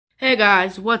Hey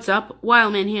guys, what's up?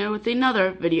 Wildman here with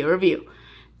another video review.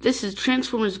 This is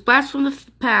Transformers Blast from the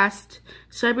Past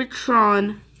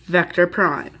Cybertron Vector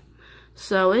Prime.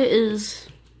 So it is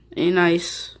a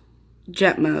nice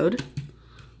jet mode.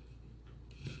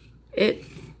 It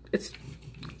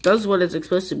does what it's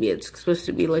supposed to be. It's supposed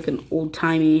to be like an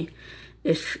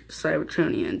old-timey-ish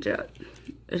Cybertronian jet.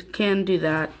 It can do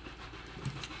that.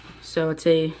 So it's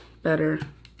a better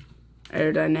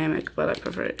aerodynamic, but I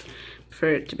prefer it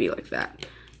to be like that.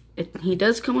 He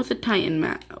does come with a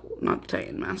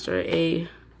a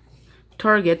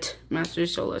Target Master,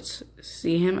 so let's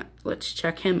see him, let's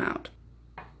check him out.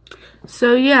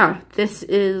 So yeah, this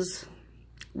is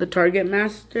the Target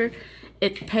Master.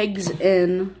 It pegs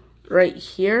in right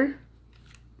here.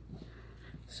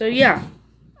 So yeah,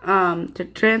 to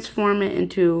transform it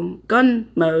into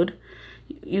gun mode,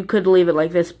 you could leave it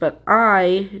like this, but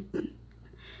I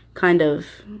kind of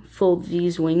fold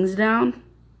these wings down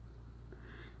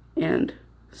and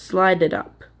slide it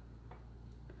up.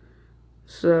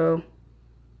 So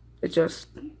it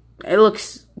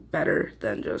looks better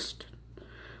than just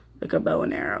like a bow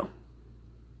and arrow.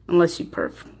 Unless you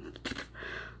prefer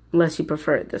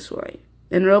it this way.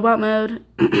 In robot mode,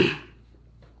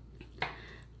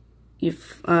 you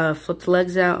flip the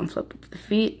legs out and flip up the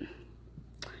feet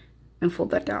and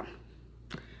fold that down.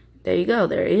 There you go,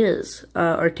 there it is.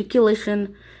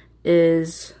 Articulation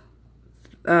is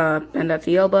bend at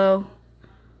the elbow,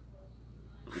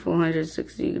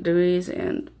 460 degrees,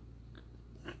 and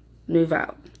move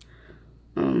out.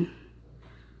 On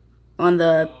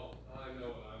the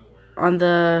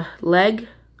leg,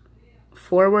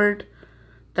 forward,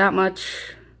 that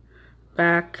much,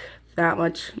 back, that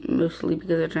much, mostly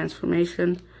because of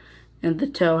transformation, and the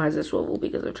toe has a swivel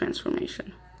because of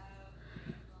transformation.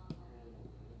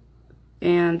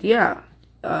 And yeah,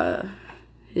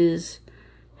 his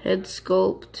head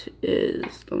sculpt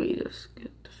is, let me just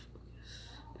get the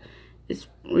focus. It's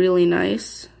really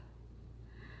nice.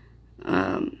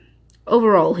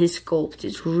 Overall, his sculpt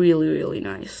is really, really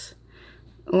nice.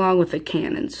 Along with the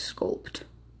cannon sculpt.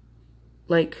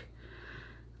 Like,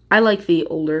 I like the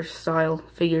older style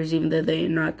figures, even though they're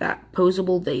not that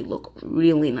posable, they look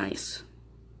really nice.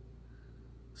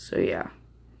 So yeah.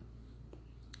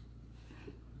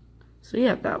 So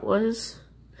yeah, that was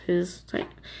his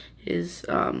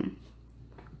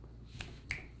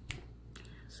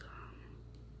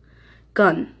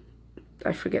gun.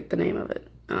 I forget the name of it.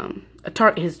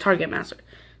 His Target Master.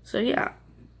 So yeah.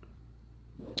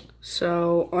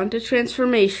 So onto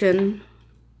transformation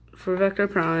for Vector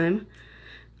Prime.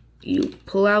 You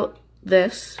pull out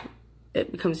this,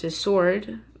 it becomes his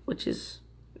sword, which has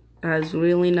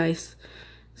really nice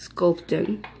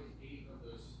sculpting.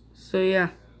 So yeah.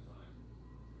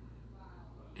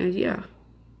 And yeah,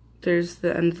 there's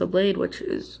the end of the blade, which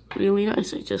is really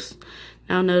nice. I just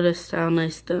now noticed how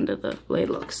nice the end of the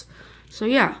blade looks. So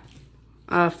yeah,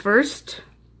 first,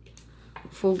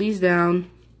 fold these down,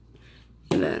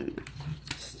 and then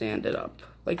stand it up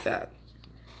like that.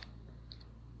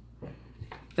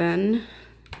 Then,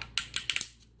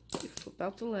 you flip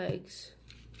out the legs,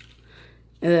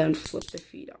 and then flip the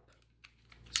feet up.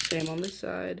 Same on this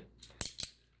side.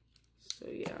 So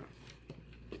yeah.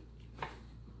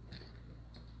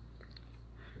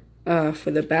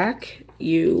 For the back,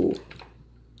 you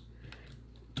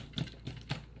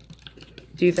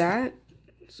do that,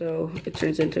 so it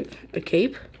turns into a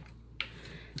cape.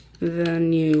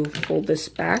 Then you fold this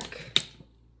back,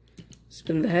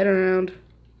 spin the head around,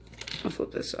 and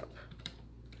flip this up.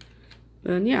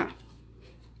 Then yeah.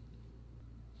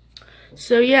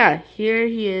 So yeah, here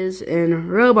he is in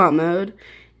robot mode,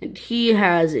 and he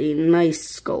has a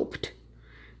nice sculpt.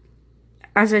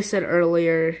 As I said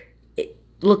earlier,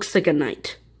 looks like a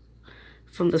knight,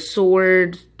 from the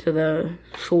sword to the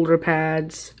shoulder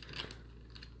pads.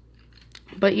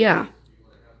 But yeah,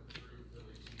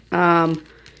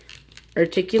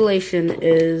 articulation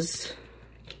is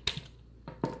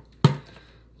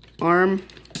arm,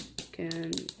 you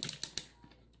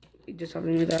just have to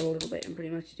move that a little bit and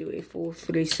pretty much do a full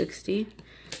 360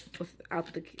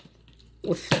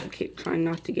 trying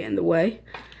not to get in the way.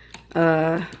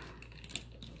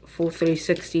 Full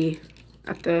 360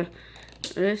 at the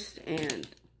wrist and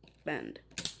bend.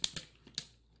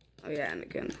 Oh yeah, and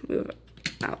again, move it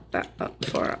out, back up,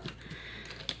 far up.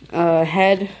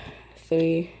 Head,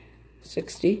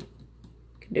 360.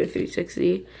 Can do a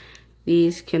 360.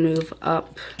 These can move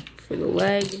up for the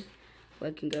leg.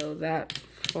 Leg can go that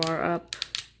far up,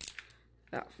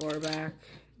 that far back.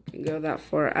 Can go that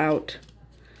far out.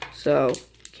 So,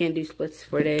 can't do splits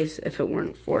for days if it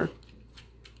weren't for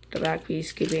the back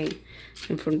piece keeping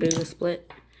him from doing the split.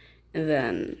 And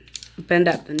then bend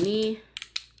at the knee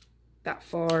that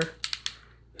far.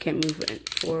 Can't move it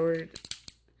forward.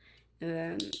 And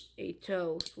then a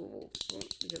toe swivel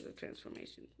because of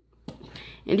transformation.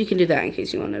 And you can do that in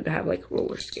case you wanted to have like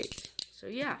roller skates. So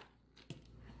yeah.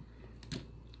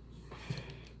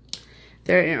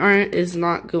 There is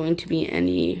not going to be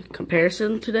any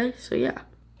comparison today. So yeah.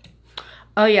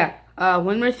 Oh yeah.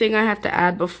 One more thing I have to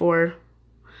add before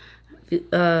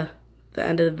the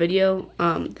end of the video.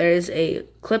 There is a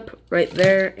clip right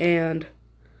there, and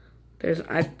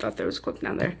I thought there was a clip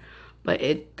down there, but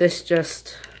this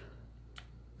just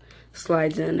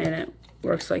slides in and it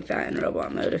works like that in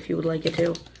robot mode if you would like it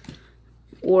to.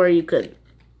 Or you could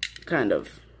kind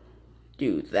of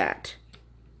do that.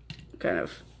 Kind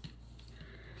of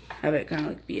have it kind of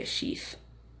like be a sheath.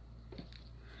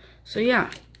 So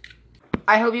yeah.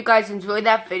 I hope you guys enjoyed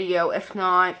that video. If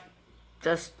not,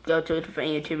 just go to a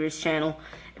different YouTuber's channel.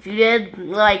 If you did,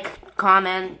 like,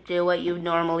 comment, do what you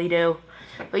normally do.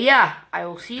 But yeah, I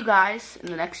will see you guys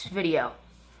in the next video.